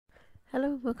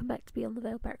Hello and welcome back to Beyond the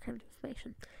Veil background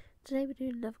information. Today we're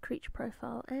doing another creature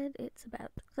profile and it's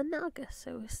about the Naga,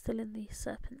 so we're still in the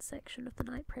serpent section of the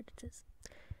night predators.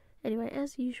 Anyway,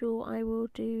 as usual I'll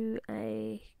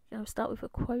start with a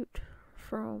quote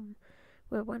from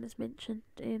where one is mentioned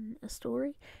in a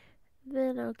story.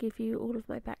 Then I'll give you all of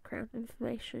my background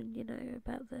information,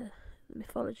 about the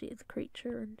mythology of the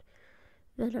creature, and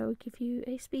then I will give you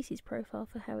a species profile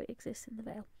for how it exists in the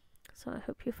Vale. So I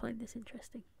hope you'll find this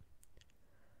interesting.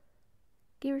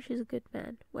 Girish is a good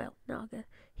man. Well, Naga.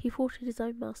 He thwarted his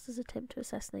own master's attempt to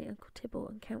assassinate Uncle Tibble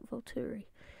and Count Volturi,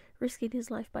 risking his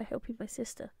life by helping my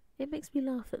sister. It makes me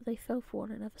laugh that they fell for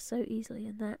one another so easily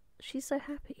and that she's so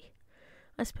happy.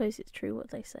 I suppose it's true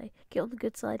what they say. Get on the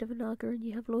good side of a Naga and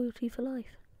you have loyalty for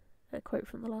life. A quote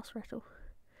from The Last Rattle.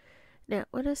 Now,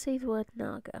 when I say the word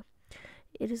Naga,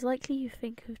 it is likely you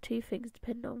think of two things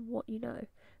depending on what you know.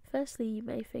 Firstly, you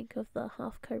may think of the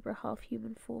half-cobra,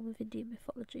 half-human form of Indian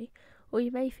mythology, or you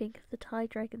may think of the Thai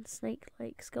dragon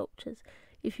snake-like sculptures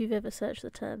if you've ever searched the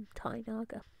term Thai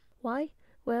Naga. Why?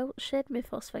 Well, shared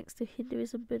mythos thanks to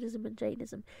Hinduism, Buddhism and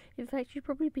Jainism. In fact, you'd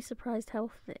probably be surprised how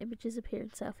often the images appear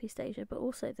in Southeast Asia, but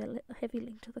also they're heavy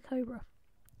linked to the cobra.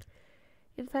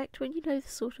 In fact, when you know the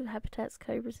sort of habitats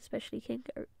cobras, especially king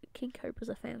cobras,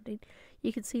 are found in,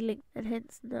 you can see links, and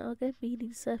hence Naga,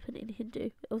 meaning serpent in Hindu,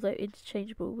 although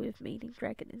interchangeable with meaning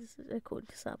dragon is, according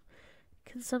to some,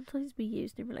 can sometimes be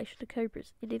used in relation to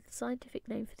cobras. Indeed, the scientific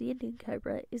name for the Indian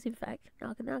cobra is in fact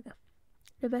Naga.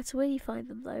 No matter where you find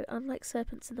them though, unlike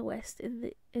serpents in the West,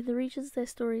 in the regions their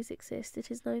stories exist,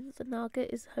 it is known that the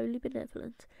Naga is wholly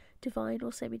benevolent, divine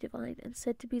or semi-divine, and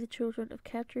said to be the children of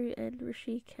Kadru and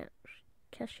Rishi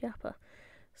Kashyapa.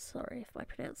 Sorry if my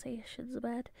pronunciations are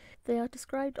bad. They are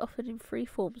described often in three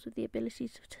forms with the ability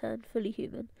to turn fully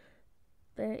human.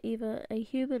 They are either a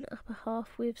human upper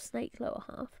half with snake lower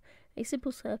half, a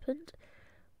simple serpent,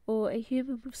 or a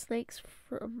human with snakes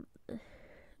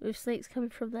coming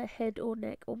from their head or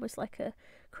neck, almost like a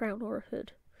crown or a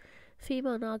hood.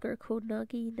 Female Naga are called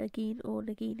Nagi, Nagin or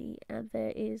Nagini, and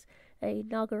there is a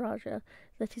Nagaraja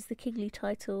that is the kingly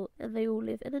title, and they all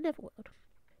live in a netherworld.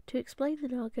 To explain the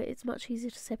Naga, it's much easier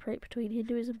to separate between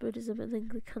Hinduism, Buddhism and then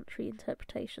the country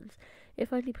interpretations,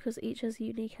 if only because each has a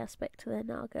unique aspect to their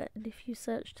Naga, and if you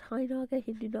search Thai Naga,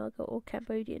 Hindu Naga or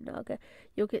Cambodian Naga,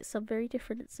 you'll get some very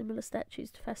different and similar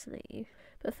statues to fascinate you.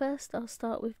 But first, I'll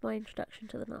start with my introduction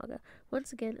to the Naga.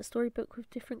 Once again, a storybook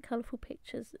with different colourful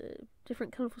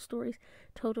stories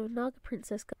told of a Naga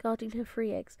princess guarding her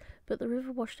 3 eggs, but the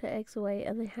river washed her eggs away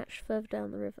and they hatched further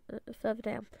down.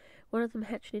 One of them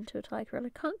hatched into a tiger, and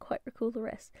I can't quite recall the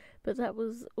rest, but that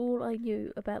was all I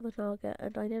knew about the Naga,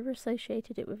 and I never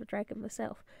associated it with a dragon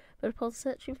myself. But upon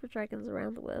searching for dragons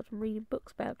around the world and reading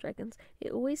books about dragons,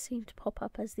 it always seemed to pop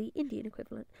up as the Indian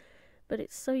equivalent. But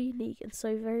it's so unique and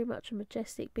so very much a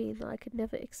majestic being that I could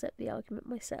never accept the argument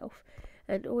myself,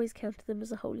 and always counted them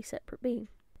as a wholly separate being.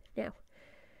 Now,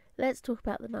 let's talk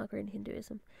about the Naga in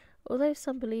Hinduism. Although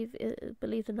some believe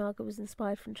the Naga was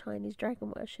inspired from Chinese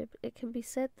dragon worship, it can be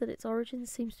said that its origin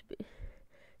seems to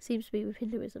be with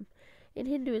Hinduism. In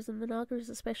Hinduism, the Naga is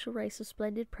a special race of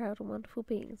splendid, proud and wonderful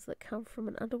beings that come from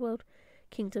an underworld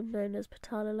kingdom known as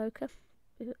Patala Loka.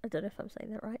 I don't know if I'm saying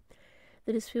that right.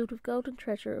 That is filled with gold and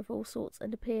treasure of all sorts,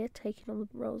 and appear taking on the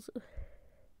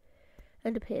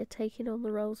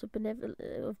roles of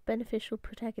beneficial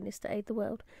protagonists to aid the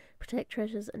world, protect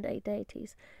treasures and aid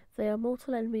deities. They are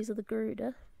mortal enemies of the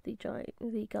Garuda, the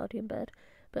guardian bird,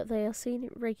 but they are seen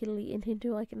regularly in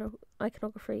Hindu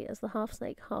iconography as the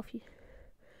half-snake,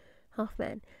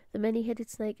 half-man, the many-headed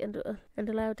snake, and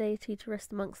allow deity to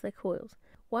rest amongst their coils.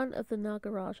 One of the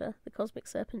Nagaraja, the cosmic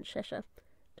serpent Shesha,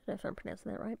 don't know if I'm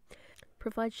pronouncing that right,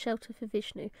 provides shelter for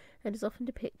Vishnu and is often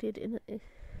depicted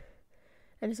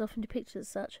as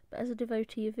such, but as a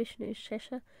devotee of Vishnu,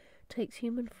 Shesha takes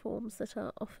human forms that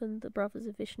are often the brothers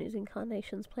of Vishnu's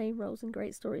incarnations, playing roles in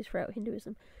great stories throughout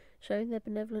Hinduism, showing their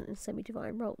benevolent and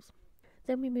semi-divine roles.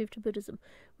 Then we move to Buddhism,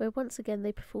 where once again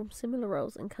they perform similar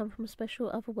roles and come from a special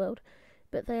other world,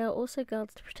 but they are also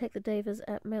guards to protect the Devas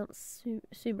at Mount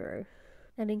Sumeru,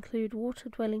 and include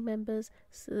water-dwelling members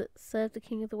that serve the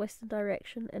king of the western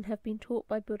direction and have been taught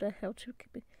by Buddha how to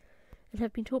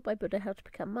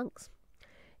become monks.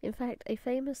 In fact, a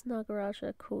famous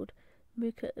Nagaraja called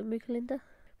Mukalinda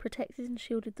protected and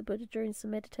shielded the Buddha during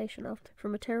some meditation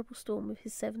from a terrible storm with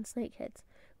his 7 snake heads.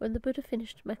 When the Buddha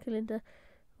finished, Mukalinda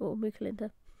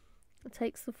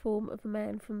takes the form of a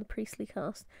man from the priestly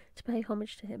caste to pay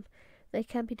homage to him. They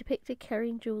can be depicted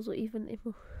carrying jewels or even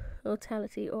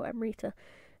immortality or Amrita,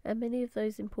 and many of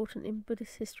those important in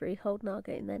Buddhist history hold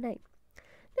Naga in their name.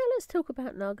 Now let's talk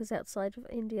about Nagas outside of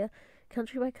India,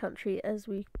 country by country, as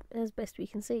best we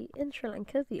can see. In Sri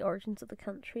Lanka, the origins of the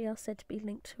country are said to be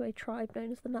linked to a tribe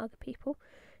known as the Naga people,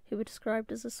 who were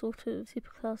described as a sort of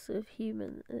superclass of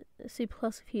humans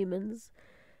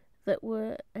that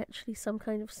were actually some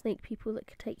kind of snake people that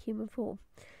could take human form.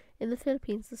 In the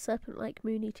Philippines, the serpent-like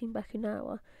moon-eating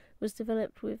Bakunawa was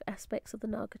developed with aspects of the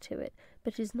Naga to it,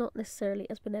 but is not necessarily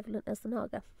as benevolent as the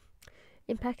Naga.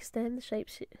 In Pakistan, the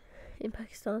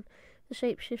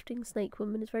shape-shifting snake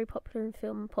woman is very popular in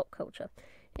film and pop culture.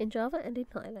 In Java and in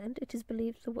Thailand, it is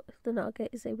believed the Naga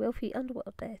is a wealthy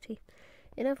underworld deity.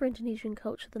 In other Indonesian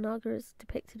culture, the Naga is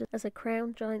depicted as a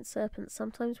crowned giant serpent,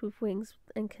 sometimes with wings,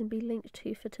 and can be linked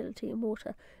to fertility and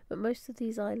water, but most of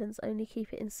these islands only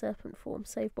keep it in serpent form,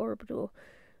 save Borobudur,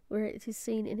 where it is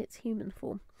seen in its human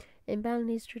form. In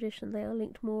Balinese tradition, they are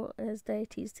linked more as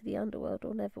deities to the underworld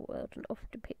or netherworld, and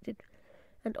often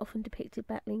depicted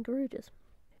battling Garudas.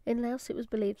 In Laos, it was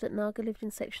believed that Naga lived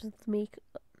in sections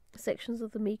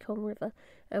of the Mekong River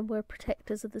and were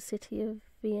protectors of the city of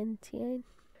Vientiane.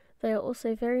 They are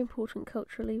also very important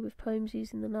culturally, with poems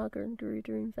using the Naga and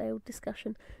Garuda in veiled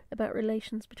discussion about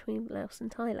relations between Laos and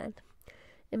Thailand.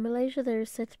 In Malaysia, there is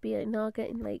said to be a Naga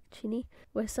in Lake Chini,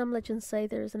 where some legends say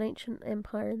there is an ancient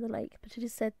empire in the lake, but it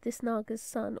is said this Naga's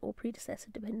son or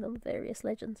predecessor, depending on various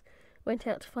legends, went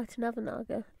out to fight another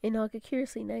Naga, a Naga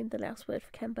curiously named the Laos word for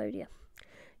Cambodia.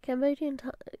 Cambodia and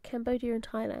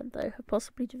Thailand, though, have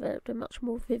possibly developed a much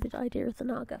more vivid idea of the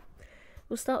Naga.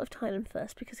 We'll start with Thailand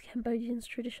first, because Cambodians'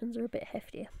 traditions are a bit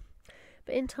heftier.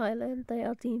 But in Thailand, they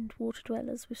are deemed water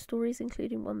dwellers, with stories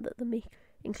including one that the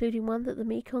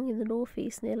Mekong in the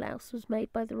northeast near Laos was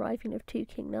made by the arriving of two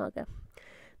King Naga.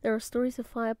 There are stories of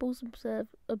fireballs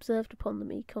observed upon the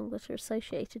Mekong that are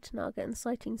associated to Naga, and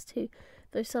sightings too,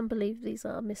 though some believe these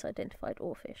are misidentified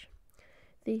oarfish.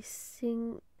 The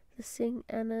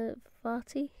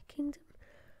Singanavati Kingdom,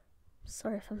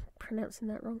 sorry if I'm pronouncing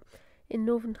that wrong, in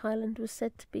northern Thailand was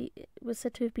said to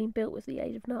have been built with the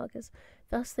aid of Nagas.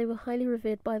 Thus, they were highly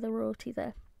revered by the royalty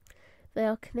there. They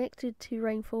are connected to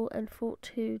rainfall and thought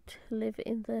to live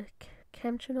in the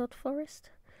Kamchanod forest,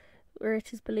 where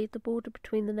it is believed the border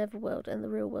between the netherworld and the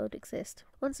real world exists.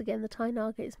 Once again, the Thai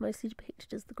Naga is mostly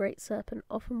depicted as the great serpent,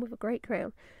 often with a great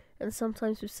crown, and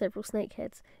sometimes with several snake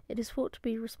heads. It is thought to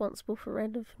be responsible for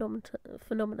random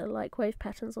phenomena like wave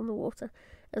patterns on the water,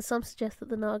 and some suggest that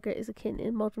the Naga is akin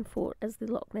in modern thought as the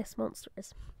Loch Ness Monster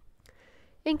is.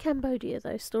 In Cambodia,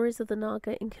 though, stories of the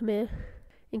Naga in Khmer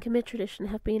tradition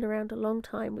have been around a long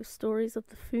time, with stories of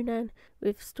the Funan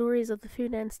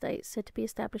state said to be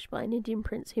established by an Indian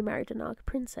prince who married a Naga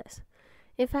princess.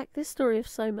 In fact, this story of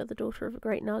Soma, the daughter of a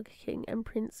great Naga king, and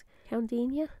Prince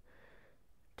Kaundinya,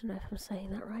 don't know if I'm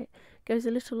saying that right, goes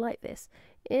a little like this.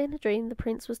 In a dream, the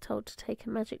prince was told to take a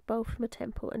magic bowl from a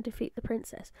temple and defeat the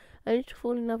princess, only to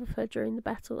fall in love with her during the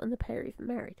battle, and the pair even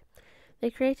married.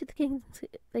 They created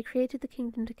the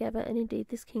kingdom together, and indeed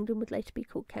this kingdom would later be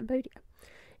called Cambodia.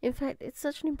 In fact, it's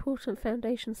such an important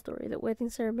foundation story that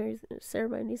wedding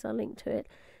ceremonies are linked to it,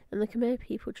 and the Khmer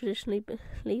people traditionally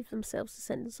believe themselves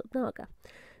descendants of Naga,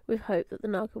 with hope that the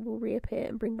Naga will reappear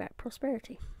and bring back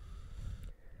prosperity.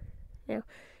 Now,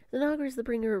 the Naga is the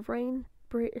bringer of rain,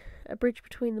 a bridge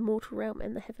between the mortal realm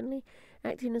and the heavenly,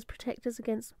 acting as protectors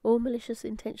against all malicious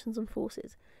intentions and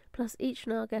forces. Plus, each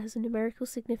Naga has a numerical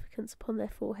significance upon their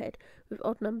forehead, with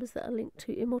odd numbers that are linked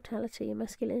to immortality and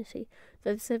masculinity,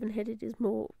 though the seven-headed is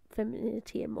more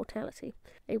femininity and mortality.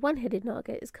 A one-headed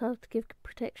Naga is carved to give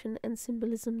protection and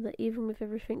symbolism that even with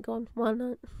everything gone,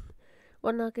 one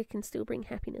Naga can still bring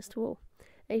happiness to all.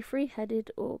 A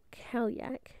three-headed, or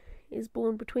Kalyak, is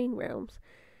born between realms,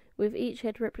 with each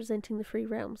head representing the three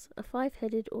realms. A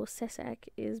five-headed, or Sesak,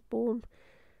 is born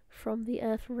from the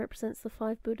earth and represents the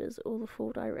five Buddhas, or the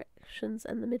four directions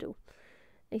and the middle.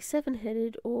 A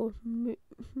seven-headed, or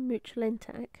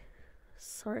Muchlentak,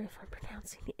 sorry if I'm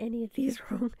pronouncing any of these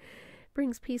wrong,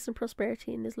 brings peace and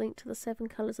prosperity and is linked to the seven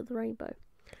colours of the rainbow.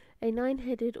 A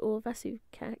nine-headed, or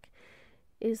Vasukak,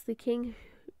 is the king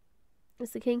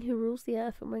who rules the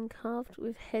earth, and when carved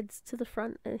with heads to the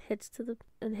front and heads to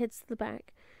the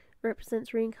back,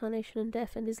 represents reincarnation and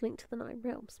death and is linked to the nine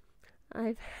realms.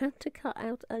 I've had to cut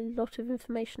out a lot of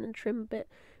information and trim a bit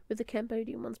with the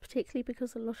Cambodian ones, particularly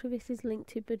because a lot of it is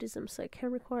linked to Buddhism, so it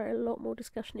can require a lot more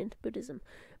discussion into Buddhism,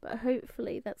 but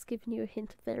hopefully that's given you a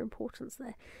hint of their importance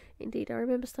there. Indeed, I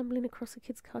remember stumbling across a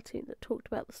kid's cartoon that talked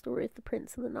about the story of the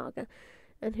prince and the Naga,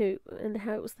 and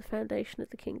how it was the foundation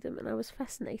of the kingdom, and I was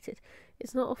fascinated.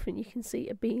 It's not often you can see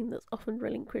a being that's often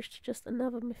relinquished to just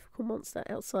another mythical monster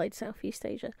outside Southeast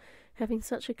Asia, having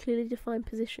such a clearly defined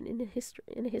position in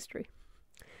a history.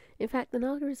 In fact, the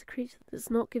Naga is a creature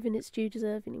that's not given its due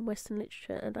deserving in Western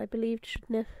literature, and I believe should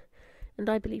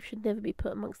never be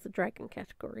put amongst the dragon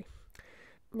category.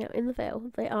 Now, in the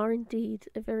Vale, they are indeed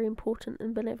a very important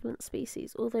and benevolent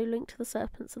species. Although linked to the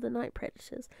serpents of the night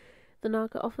predators, the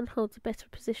Naga often holds a better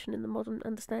position in the modern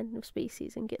understanding of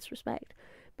species and gets respect,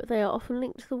 but they are often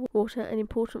linked to the water and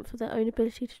important for their own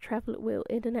ability to travel at will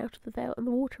in and out of the Vale and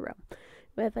the Water Realm,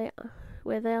 where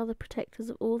they are the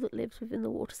protectors of all that lives within the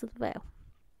waters of the Vale.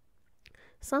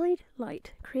 Side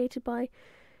Light, created by,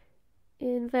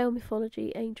 in Vale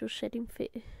mythology, angels shedding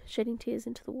tears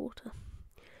into the water.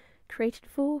 Created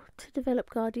to develop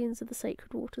guardians of the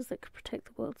sacred waters that could protect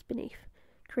the worlds beneath.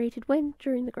 Created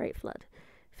during the Great Flood.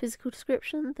 Physical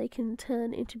description, they can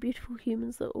turn into beautiful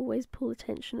humans that always pull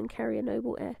attention and carry a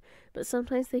noble air, but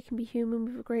sometimes they can be human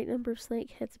with a great number of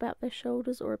snake heads about their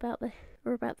shoulders, or about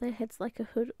their heads like a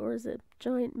hood, or as a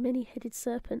giant many-headed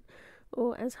serpent,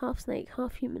 or as half snake,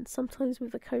 half human, sometimes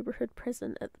with a cobra hood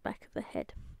present at the back of the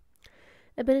head.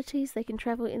 Abilities, they can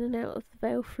travel in and out of the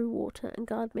Vale through water and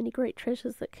guard many great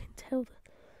treasures that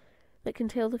can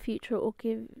tell the future or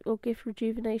give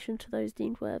rejuvenation to those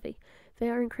deemed worthy. They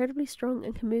are incredibly strong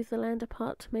and can move the land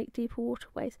apart to make deeper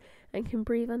waterways, and can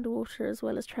breathe underwater as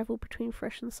well as travel between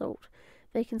fresh and salt.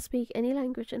 They can speak any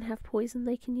language and have poison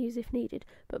they can use if needed,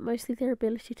 but mostly their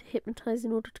ability to hypnotize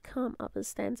in order to calm others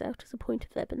stands out as a point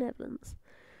of their benevolence.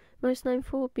 Most known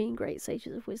for being great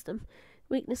sages of wisdom.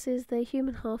 Weaknesses, their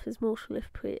human half is mortal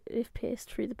if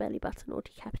pierced through the belly button or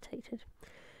decapitated.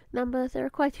 Number, there are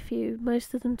quite a few.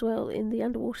 Most of them dwell in the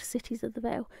underwater cities of the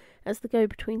Vale as the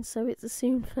go-between, so it's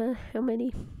assumed for how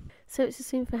many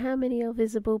are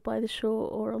visible by the shore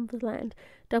or on the land,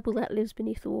 double that lives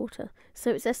beneath the water.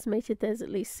 So it's estimated there's at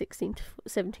least 16 to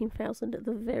 17,000 at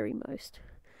the very most.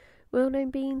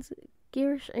 Well-known beings,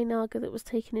 Girish, a Naga that was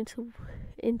taken into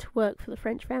work for the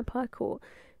French vampire court,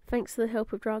 thanks to the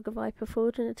help of Draga Viper,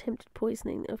 forward an attempted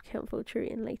poisoning of Count Volturi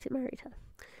and later married her.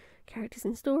 Characters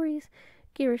in stories,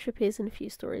 Girish appears in a few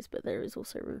stories, but there is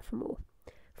also room for more.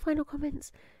 Final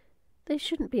comments. They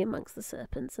shouldn't be amongst the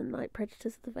serpents and night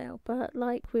predators of the Vale, but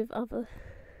like with others,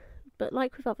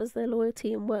 their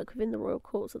loyalty and work within the royal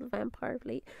courts of the vampire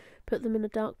elite put them in a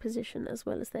dark position, as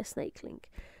well as their snake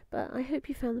link. But I hope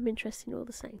you found them interesting all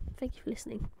the same. Thank you for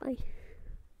listening. Bye.